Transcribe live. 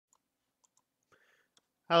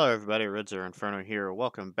Hello, everybody. Ridzer Inferno here.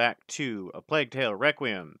 Welcome back to A Plague Tale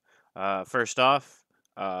Requiem. First off,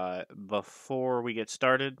 before we get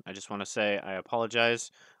started, I just want to say I apologize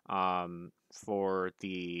for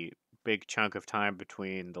the big chunk of time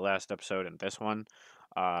between the last episode and this one.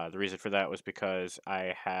 The reason for that was because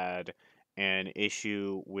I had an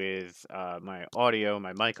issue with my audio,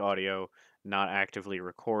 my mic audio, not actively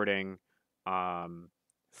recording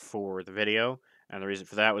for the video. And the reason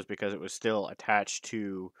for that was because it was still attached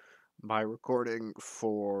to my recording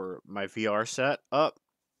for my VR set up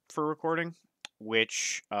for recording,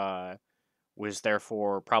 which was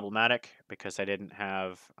therefore problematic because I didn't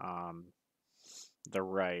have the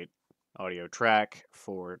right audio track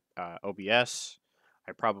for OBS.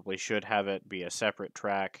 I probably should have it be a separate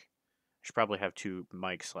track. I should probably have two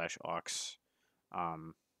mic slash aux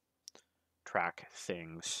track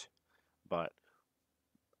things, but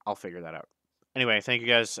I'll figure that out. Anyway, thank you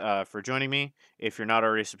guys for joining me. If you're not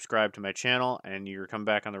already subscribed to my channel and you're coming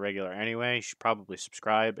back on the regular anyway, you should probably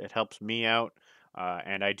subscribe. It helps me out.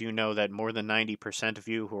 And I do know that more than 90% of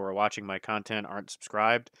you who are watching my content aren't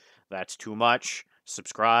subscribed. That's too much.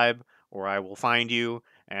 Subscribe, or I will find you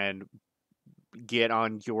and get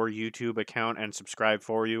on your YouTube account and subscribe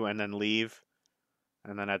for you and then leave.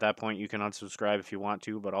 And then at that point, you can unsubscribe if you want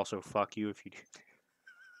to, but also fuck you if you do.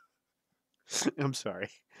 I'm sorry.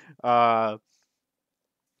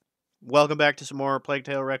 Welcome back to some more Plague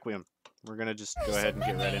Tale Requiem. We're gonna just go ahead and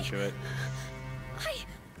get right into it. I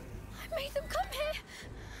made them come here.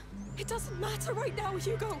 It doesn't matter right now,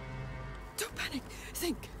 Hugo. Don't panic.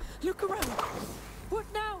 Think. Look around.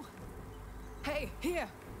 What now? Hey, here.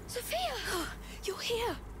 Sophia! You're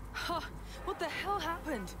here. Huh. What the hell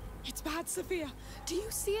happened? It's bad, Sophia. Do you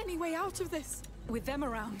see any way out of this? With them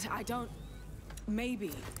around, I don't... Maybe.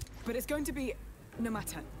 But it's going to be... no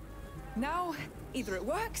matter. Now, either it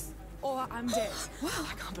works, or I'm dead. Wow,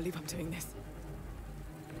 I can't believe I'm doing this.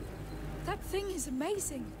 That thing is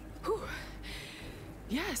amazing. Whew.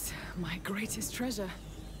 Yes, my greatest treasure.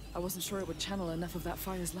 I wasn't sure it would channel enough of that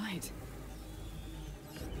fire's light.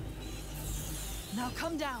 Now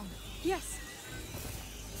come down. Yes.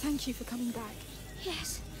 Thank you for coming back.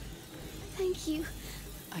 Yes. Thank you.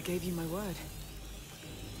 I gave you my word.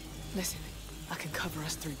 Listen, I can cover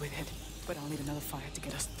us through with it, but I'll need another fire to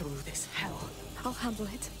get us through this hell. I'll handle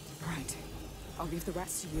it. Right. I'll leave the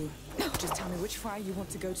rats to you. Just tell me which fire you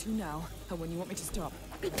want to go to now, and when you want me to stop.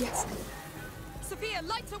 Yes. Sophia,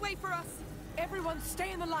 light a way for us! Everyone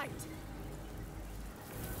stay in the light!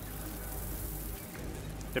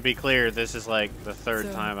 To be clear, this is like the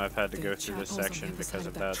third time I've had to go through this section because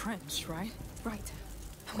of that trench, right? Right.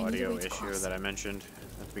 audio issue that I mentioned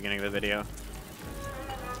at the beginning of the video.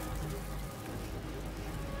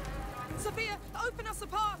 Sophia, open us a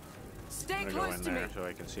path! Stay I'm gonna close go to in me! there so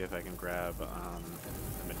I can see if I can grab the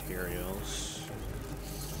materials.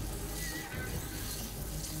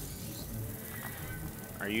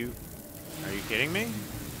 Are you kidding me?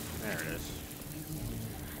 There it is.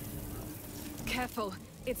 Careful.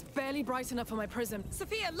 It's barely bright enough for my prism.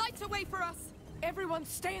 Sophia, light a way for us! Everyone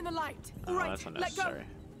stay in the light! Oh, Right, that's let unnecessary. go!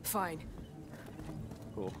 Fine.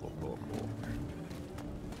 Cool.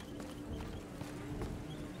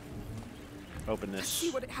 Open this.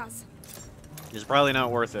 See what it has. It's probably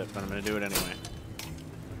not worth it, but I'm gonna do it anyway.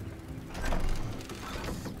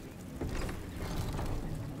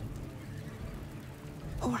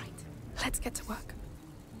 All right, let's get to work.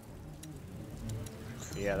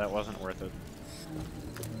 Yeah, that wasn't worth it.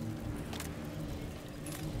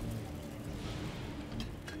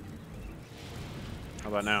 How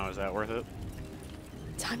about now? Is that worth it?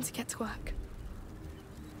 Time to get to work.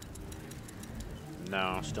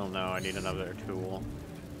 No, still no. I need another tool.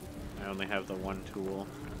 I only have the one tool.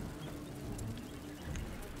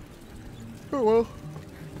 Oh well.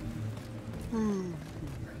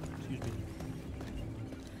 Excuse me.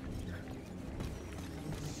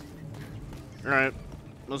 Alright,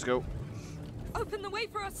 let's go. Open the way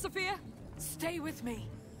for us, Sophia! Stay with me.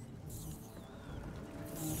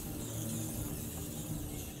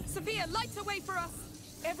 Sophia, light a way for us!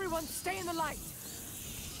 Everyone stay in the light!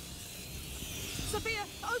 Sophia,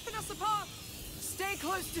 open us a path! Stay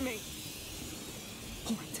close to me!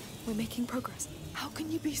 All right, we're making progress. How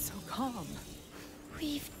can you be so calm?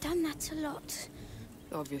 We've done that a lot.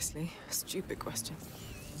 Obviously, stupid question.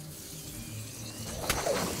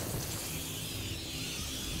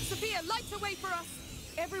 Sophia, light a way for us!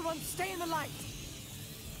 Everyone stay in the light!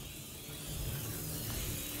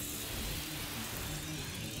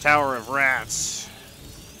 Tower of Rats.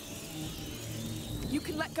 You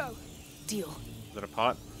can let go. Deal. Is it a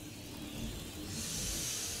pot?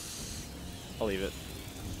 I'll leave it.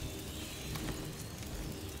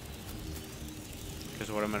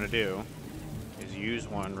 Because what I'm going to do is use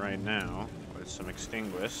one right now with some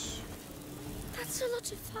extinguish. That's a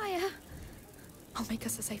lot of fire. I'll make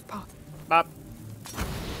us a safe path. Bop.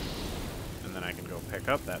 And then I can go pick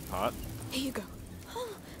up that pot. Here you go.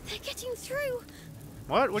 Oh, they're getting through.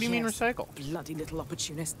 What? What do you mean Yes. recycle? Bloody little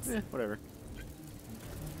opportunists. Whatever.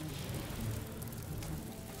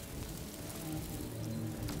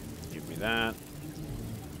 Give me that.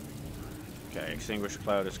 Okay, extinguish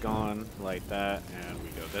cloud is gone. Light that, and we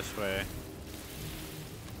go this way.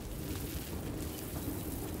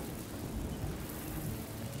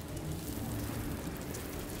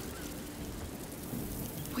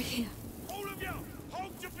 We're here. All of you,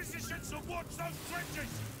 hold your positions and watch those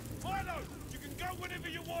trenches. Milo, you can go whenever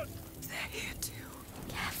you want. They're here too.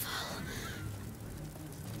 Careful.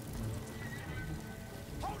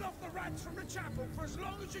 Hold off the rats from the chapel for as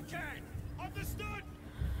long as you can. Understood?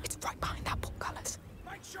 It's right behind that portcullis.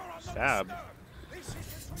 Make sure I'm Stab. not disturbed.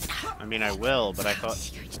 This is I mean, I will, but I thought... What's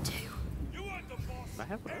he going to do? you weren't the boss. I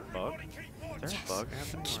have a bug. Everybody keep watch. Is there a bug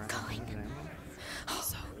happening? Keep where I going. have an ammo?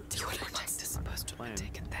 So, the text is supposed to have been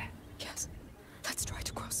taken there. Yes. Let's try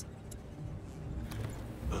to cross.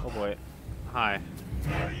 Oh boy. Hi.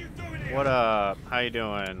 What are you doing here? What up? How you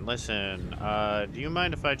doing? Listen, do you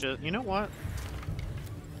mind if I just... You know what?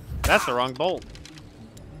 That's the wrong bolt.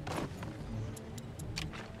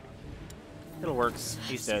 It'll work.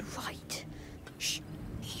 He's dead. Right. Shh.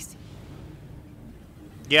 Easy.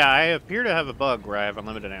 Yeah, I appear to have a bug where I have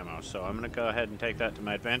unlimited ammo, so I'm gonna go ahead and take that to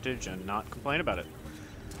my advantage and not complain about it.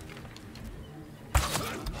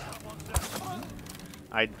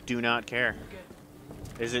 I do not care.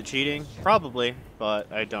 Is it cheating? Probably,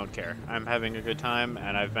 but I don't care. I'm having a good time,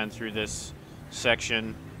 and I've been through this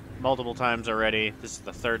section multiple times already. This is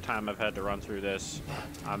the third time I've had to run through this.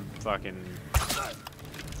 I'm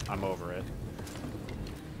over it.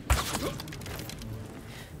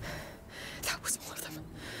 That was all of them.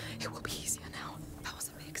 It will be easier now. That was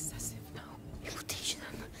a bit excessive. No. It will teach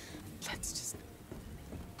them. Let's just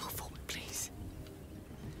move forward, please.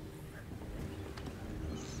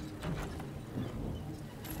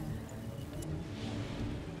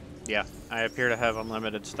 Yeah, I appear to have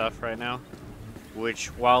unlimited stuff right now. Which,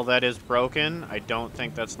 while that is broken, I don't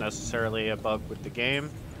think that's necessarily a bug with the game.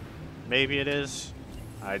 Maybe it is.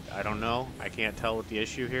 I don't know. I can't tell what the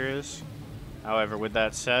issue here is. However, with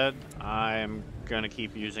that said, I'm going to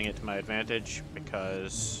keep using it to my advantage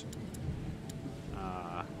because...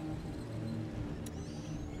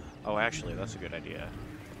 oh, actually, that's a good idea.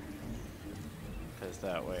 Because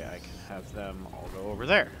that way I can have them all go over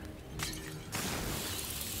there.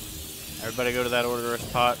 Everybody go to that orderous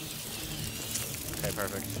pot. Okay,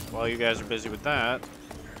 perfect. While you guys are busy with that,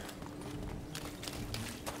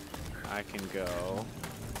 I can go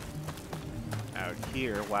out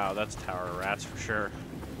here. Wow, that's Tower of Rats for sure.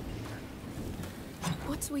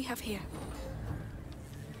 What do we have here?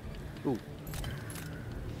 Ooh.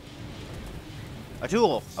 A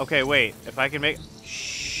tool! Okay, wait. If I can make...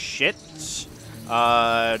 Shit.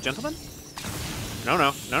 Gentlemen?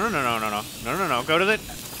 No. Go to the...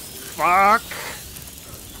 Fuck!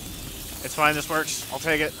 It's fine, this works. I'll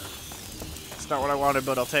take it. It's not what I wanted,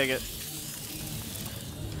 but I'll take it.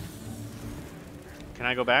 Can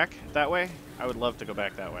I go back that way? I would love to go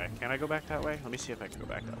back that way. Can I go back that way? Let me see if I can go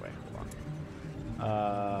back that way.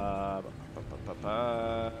 Hold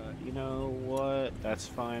on. You know what? That's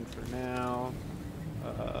fine for now.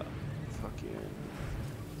 Fucking...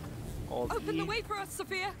 Open the way for us,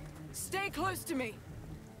 Sophia. Stay close to me.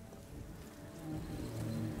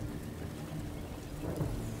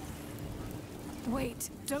 Wait,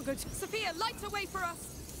 don't go to... Sophia, light a way for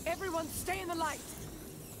us! Everyone, stay in the light!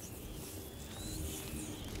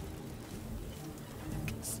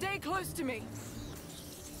 Stay close to me!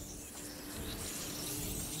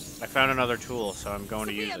 I found another tool, so I'm going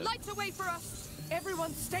to use Sophia, it. light a way for us!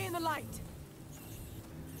 Everyone, stay in the light!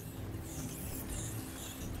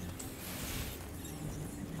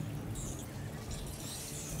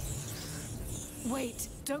 Wait,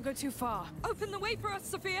 don't go too far. Open the way for us,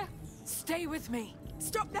 Sophia! Stay with me.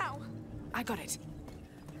 Stop now! I got it.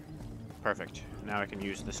 Perfect. Now I can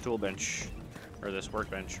use this tool bench, or this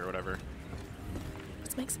workbench, or whatever.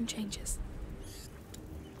 Let's make some changes.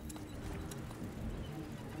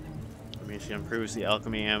 Let me see, improves the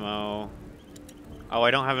alchemy ammo. Oh, I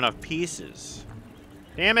don't have enough pieces.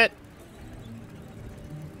 Damn it!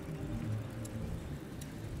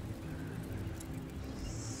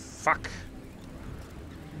 Fuck.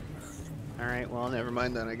 Alright, well, never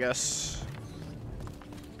mind then, I guess.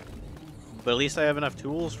 But at least I have enough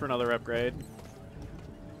tools for another upgrade.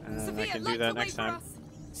 And I Sophia, can do light that the way next for time. us.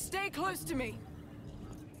 Stay close to me.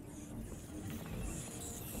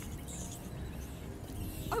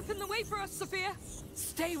 Open the way for us, Sophia.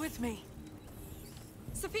 Stay with me.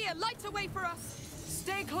 Sophia, light a way for us.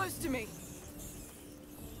 Stay close to me.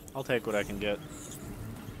 I'll take what I can get.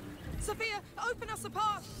 Sophia, open us a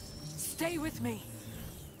path. Stay with me.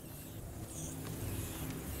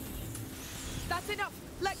 That's enough.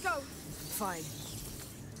 Let go. Fine.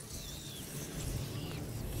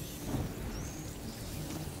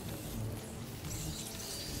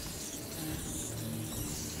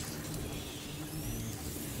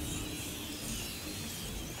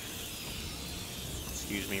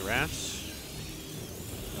 Excuse me, rats.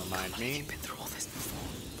 Don't mind me. You've been through all this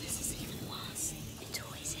before. This is even worse. It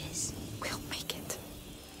always is. We'll make it.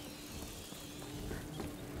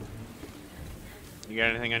 You got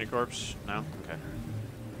anything on your corpse? No? Okay.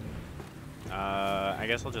 I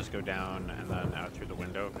guess I'll just go down and then out through the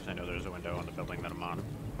window, because I know there's a window on the building that I'm on.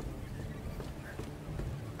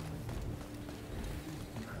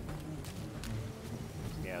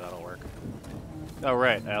 Yeah, that'll work. Oh,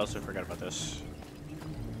 right. I also forgot about this.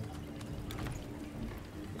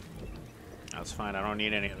 That's fine. I don't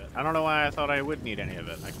need any of it. I don't know why I thought I would need any of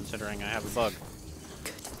it, considering I have a bug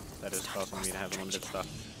that is causing me to have limited stuff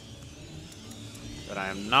that I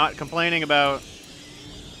am not complaining about.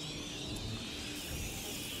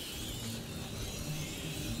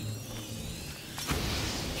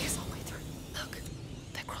 Here's our way through. Look,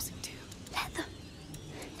 they're crossing too. Let them.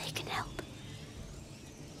 They can help.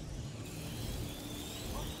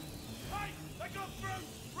 Hey! They got through!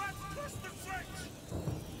 Rats cross the trench!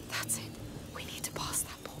 That's it. We need to pass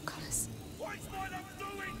that portcullis. What is mine up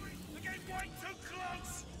doing? They're getting way too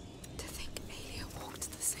close! To think Aelia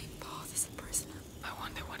walked the same path as a prisoner. I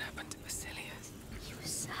wonder what happened to Basilius. He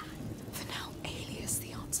was sad. For now, Aelia's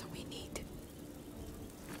the answer we need.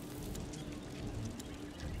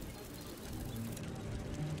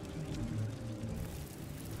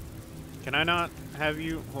 Can I not have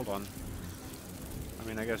you? Hold on. I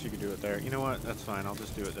mean, I guess you could do it there. You know what? That's fine. I'll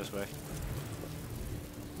just do it this way.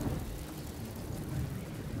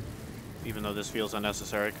 Even though this feels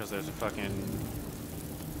unnecessary because there's a fucking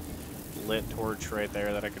lit torch right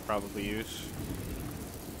there that I could probably use.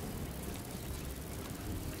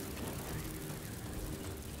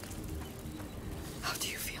 How do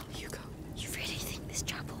you feel, Hugo? You really think this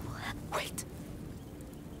chapel will help? Wait.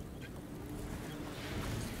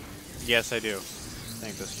 Yes, I do. I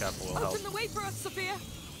think this chapel will help. Open the way for us, Sophia.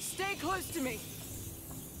 Stay close to me.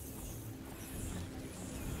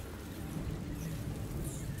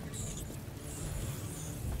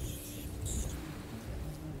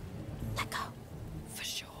 Let go. For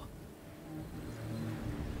sure.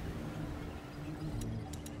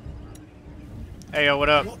 Hey, yo, what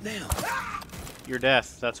up? What now? You're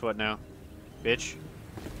death. That's what now. Bitch.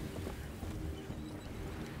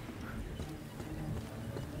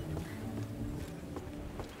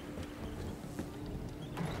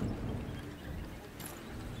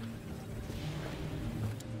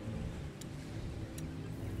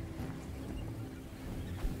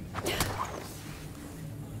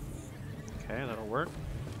 Okay, that'll work.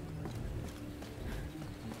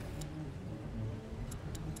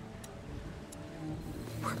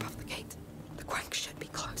 We're above the gate. The crank should be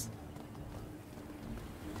close.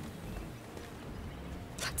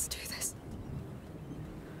 Let's do this.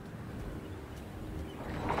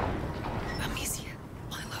 Amicia,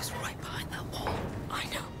 Milo's right behind that wall. I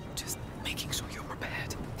know. Just making sure you're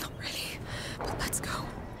prepared. Not really, but let's go.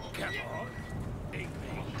 Come on. Eat me.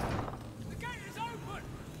 The gate is open!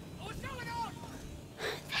 What's going on?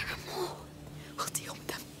 There are more. We'll deal with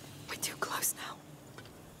them. We're too close now.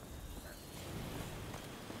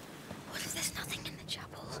 What if there's nothing in the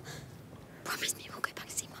chapel? Promise me we'll go back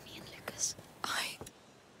to see Mummy and Lucas.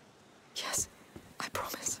 Yes, I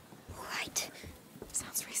promise. All right.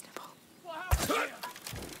 Sounds reasonable. What happened here?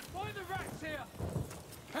 Why are the rats here?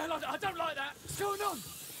 Hell, I don't like that. What's going on?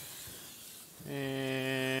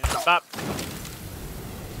 And stop.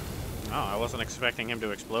 Oh, I wasn't expecting him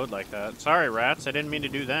to explode like that. Sorry, rats. I didn't mean to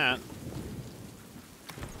do that.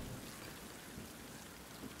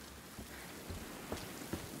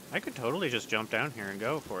 I could totally just jump down here and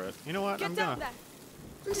go for it. You know what? I'm Get down gonna. there.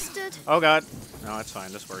 Understood. Oh god. No, it's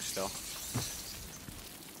fine. This works still.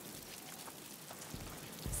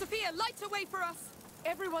 Sophia, light a way for us.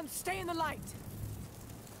 Everyone, stay in the light.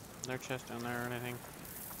 Is there a chest down there or anything?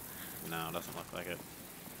 No, it doesn't look like it.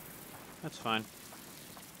 That's fine.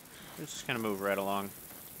 Let's just kind of move right along.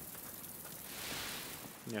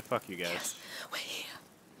 Yeah, fuck you guys. Yes, we're here.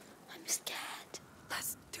 I'm scared.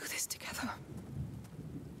 Let's do this together.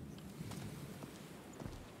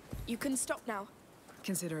 You can stop now.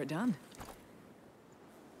 Consider it done.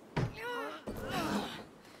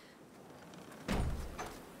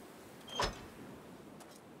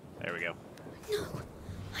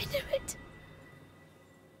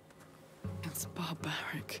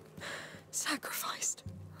 Sacrificed.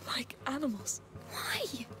 Like animals.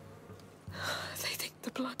 Why? They think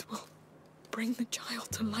the blood will bring the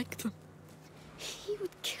child to like them. He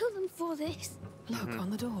would kill them for this. Look, on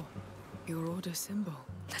the door. Your order symbol.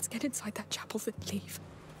 Let's get inside that chapel, then leave.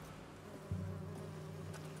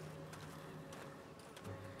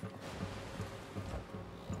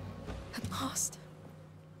 At last.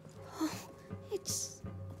 Oh, it's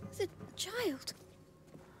the child.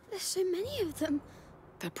 There's so many of them.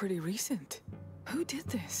 They're pretty recent. Who did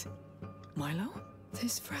this? Milo?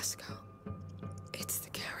 This fresco. It's the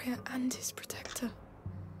carrier and his protector.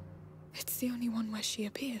 It's the only one where she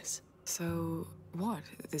appears. So, what?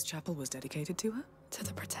 This chapel was dedicated to her? To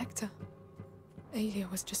the protector. Aelia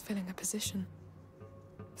was just filling a position.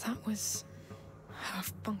 That was her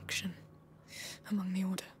function among the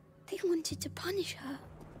Order. They wanted to punish her.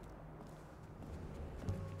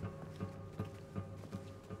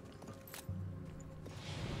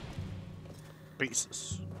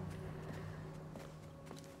 Pieces.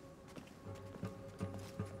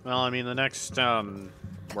 Well, I mean, the next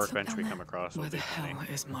workbench we down come there. across will Where the be funny. hell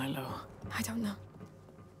is Milo? I don't know.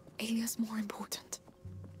 Aelia's more important.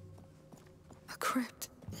 A crypt.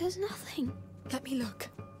 There's nothing. Let me look.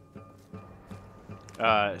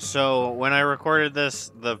 So when I recorded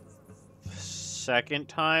this the second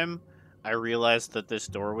time, I realized that this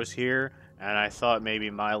door was here, and I thought maybe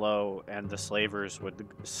Milo and the slavers would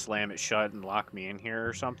slam it shut and lock me in here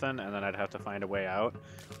or something, and then I'd have to find a way out.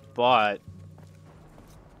 But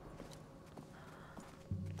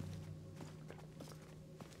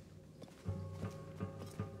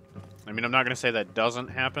I mean, I'm not going to say that doesn't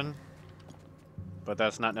happen, but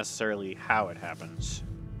that's not necessarily how it happens.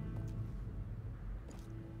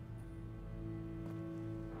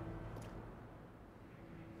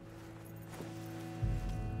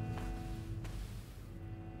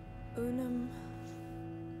 Unum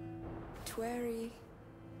tueri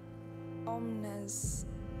omnes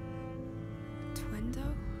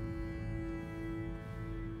tuendo?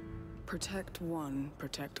 Protect one,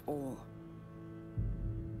 protect all.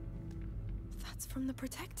 That's from the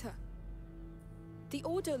Protector. The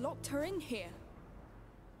Order locked her in here.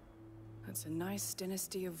 That's a nice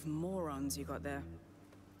dynasty of morons you got there.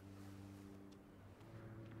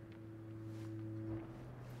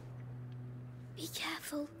 Be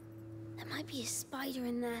careful. There might be a spider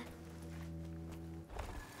in there.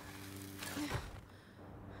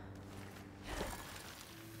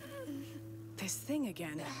 This thing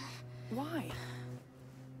again. Why?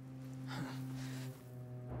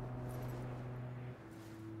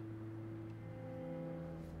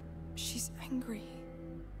 She's angry.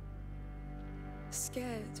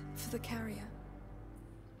 Scared for the carrier.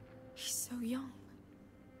 He's so young.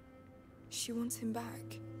 She wants him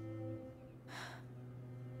back.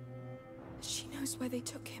 She knows where they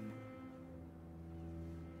took him.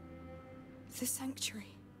 The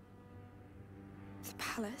sanctuary. The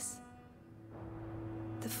palace.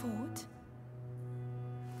 The fort.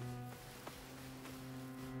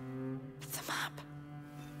 The map.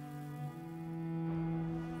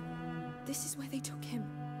 This is where they took him.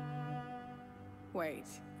 Wait.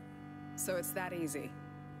 So it's that easy?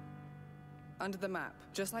 Under the map,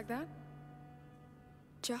 just like that?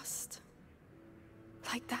 Just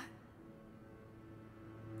like that.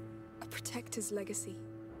 A protector's legacy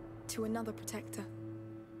to another protector.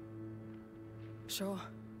 Sure.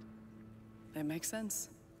 It makes sense.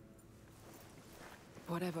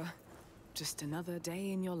 Whatever. Just another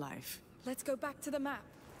day in your life. Let's go back to the map.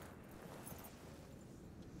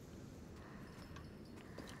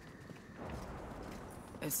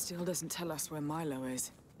 It still doesn't tell us where Milo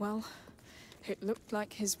is. Well, it looked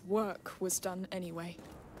like his work was done anyway.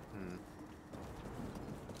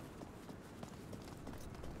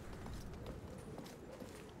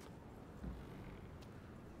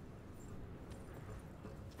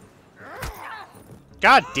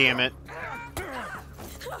 God damn it!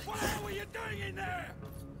 What the hell are you doing in there?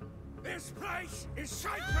 This place is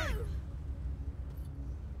sacred!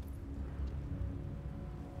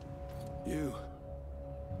 You.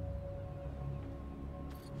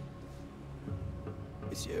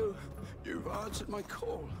 It's you. You've answered my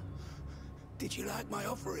call. Did you like my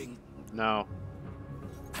offering? No.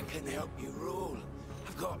 I can help you rule.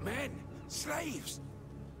 I've got men, slaves.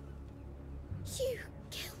 You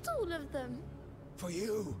killed all of them. For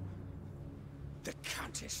you. The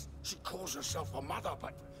Countess. She calls herself a mother,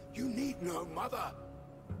 but you need no mother.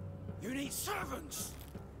 You need servants.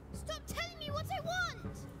 Stop telling me what I want!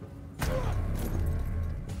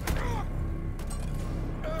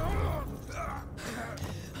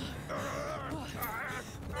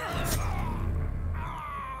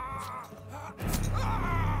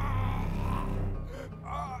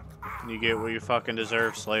 You get what you fucking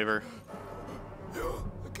deserve, slaver. You're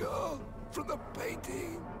the girl from the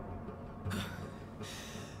painting.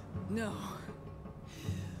 No.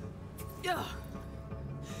 Yeah.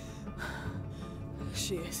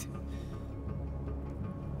 She is.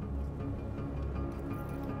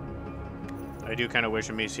 I do kind of wish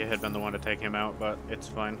Amicia had been the one to take him out, but it's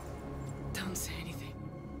fine. Don't say anything.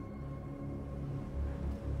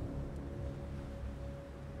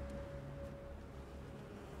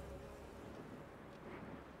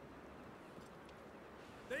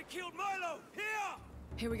 They killed Milo! Here!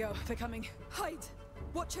 Here we go. They're coming. Hide!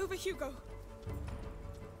 Watch over Hugo!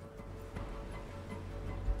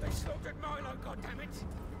 They slaughtered Milo, goddammit!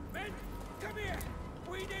 Men, come here!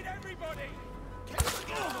 We need everybody!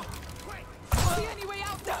 Quick! The only way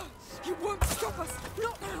out now! You won't stop us!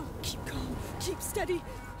 Not now! Keep calm. Keep steady.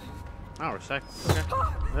 Oh, we're safe. Okay.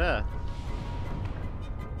 Yeah.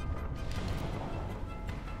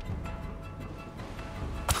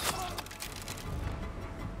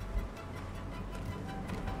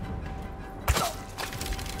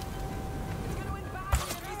 It's gonna end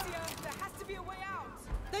badly, Amicia. There has to be a way out.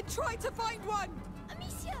 Then try to find one!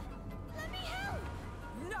 Amicia, let me help.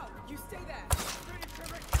 No, you stay there.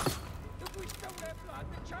 If we spill their blood,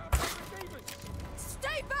 the child may redeem us!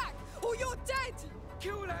 Stay back! Or you're dead!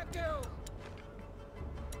 Kill that girl!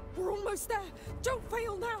 We're almost there! Don't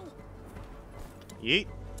fail now! Yeet.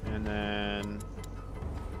 And then...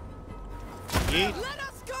 Yeet. Let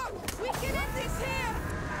us go! We can end this here!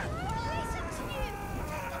 Listen to you.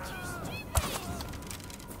 You're too stupid.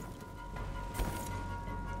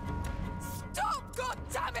 Stop! God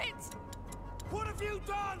damn it! What have you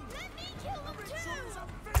done? Let me kill them too.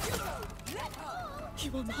 Let her!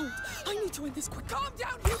 You won't hold. I need to end this quick. Calm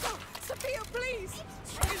down, Hugo! Sophia, please!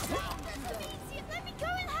 Amicia, let me go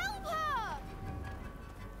and help her.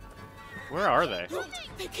 Where are they? Look,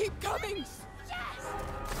 they keep coming! Yes.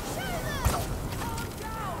 Show them. Calm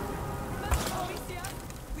down. Remember, Amicia,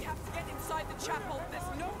 we have to get inside the chapel.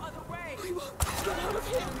 There's no other way. We won't get out of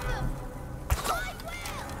here! I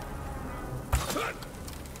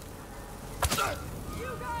will.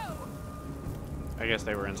 Hugo! I guess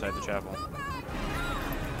they were inside the chapel. Go back!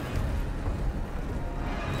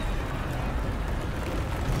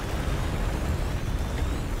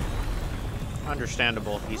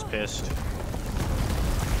 Understandable, he's pissed.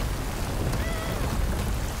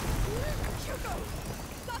 Hugo!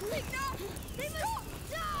 Nothing now! They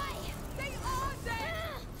must die. They are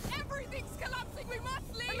dead! Everything's collapsing! We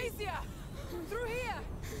must leave! Amicia! Through here!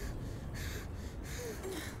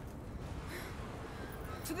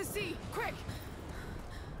 To the sea! Quick!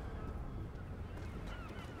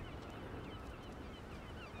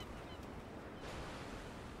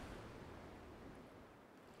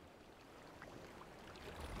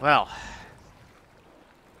 Well,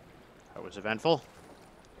 that was eventful.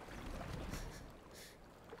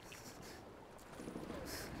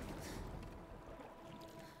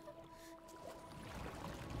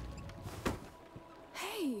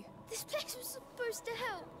 Hey! This place was supposed to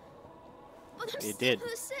help. But I'm It still did.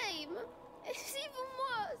 the same. It's even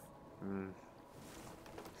worse. Hmm.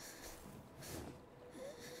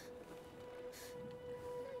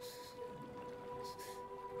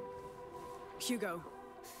 Hugo,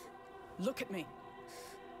 look at me.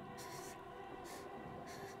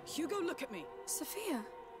 Hugo, look at me. Sophia!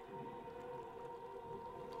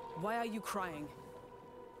 Why are you crying?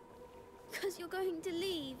 Because you're going to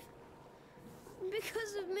leave.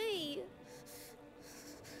 Because of me.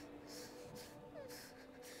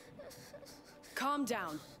 Calm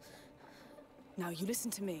down. Now you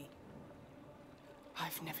listen to me.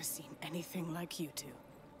 I've never seen anything like you two.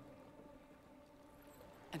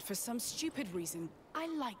 And for some stupid reason, I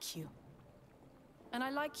like you. And I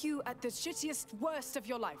like you at the shittiest, worst of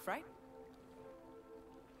your life, right?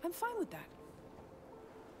 I'm fine with that.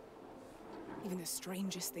 Even the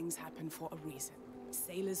strangest things happen for a reason.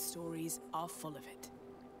 Sailors' stories are full of it.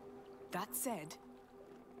 That said,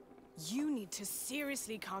 you need to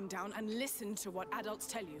seriously calm down and listen to what adults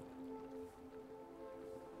tell you.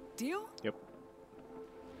 Deal? Yep.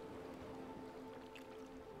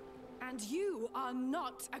 And you are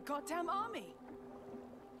not a goddamn army.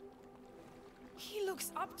 He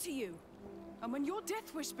looks up to you. And when your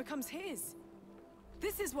death wish becomes his,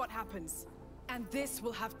 this is what happens. And this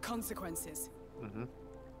will have consequences. Mm-hmm.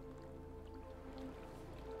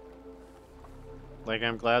 Like,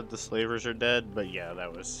 I'm glad the slavers are dead, but yeah,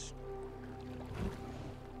 that was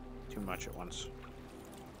too much at once.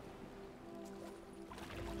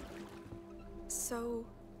 So...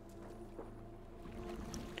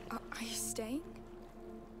 are you staying?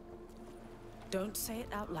 Don't say it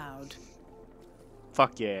out loud.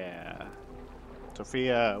 Fuck yeah.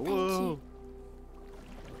 Sophia, woo!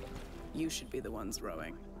 You should be the ones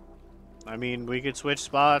rowing. I mean, we could switch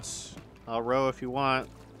spots. I'll row if you want.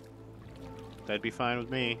 That'd be fine with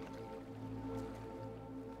me.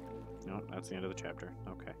 No, that's the end of the chapter.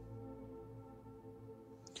 Okay.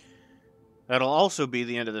 That'll also be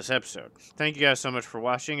the end of this episode. Thank you guys so much for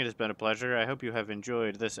watching. It has been a pleasure. I hope you have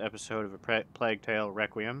enjoyed this episode of A Plague Tale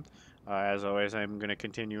Requiem. As always, I'm going to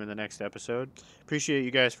continue in the next episode. Appreciate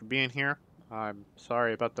you guys for being here. I'm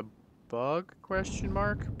sorry about the bug, question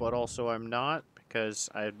mark, but also I'm not, because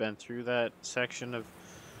I've been through that section of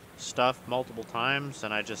stuff multiple times,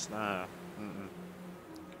 and I just, I'm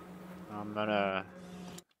gonna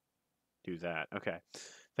do that. Okay.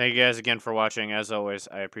 Thank you guys again for watching. As always,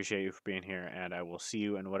 I appreciate you for being here, and I will see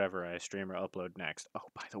you in whatever I stream or upload next. Oh,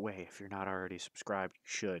 by the way, if you're not already subscribed, you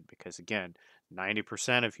should, because again,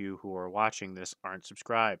 90% of you who are watching this aren't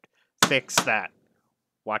subscribed. Fix that.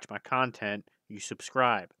 Watch my content, you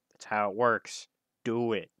subscribe. That's how it works.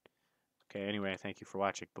 Do it. Okay, anyway, thank you for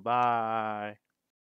watching. Bye-bye.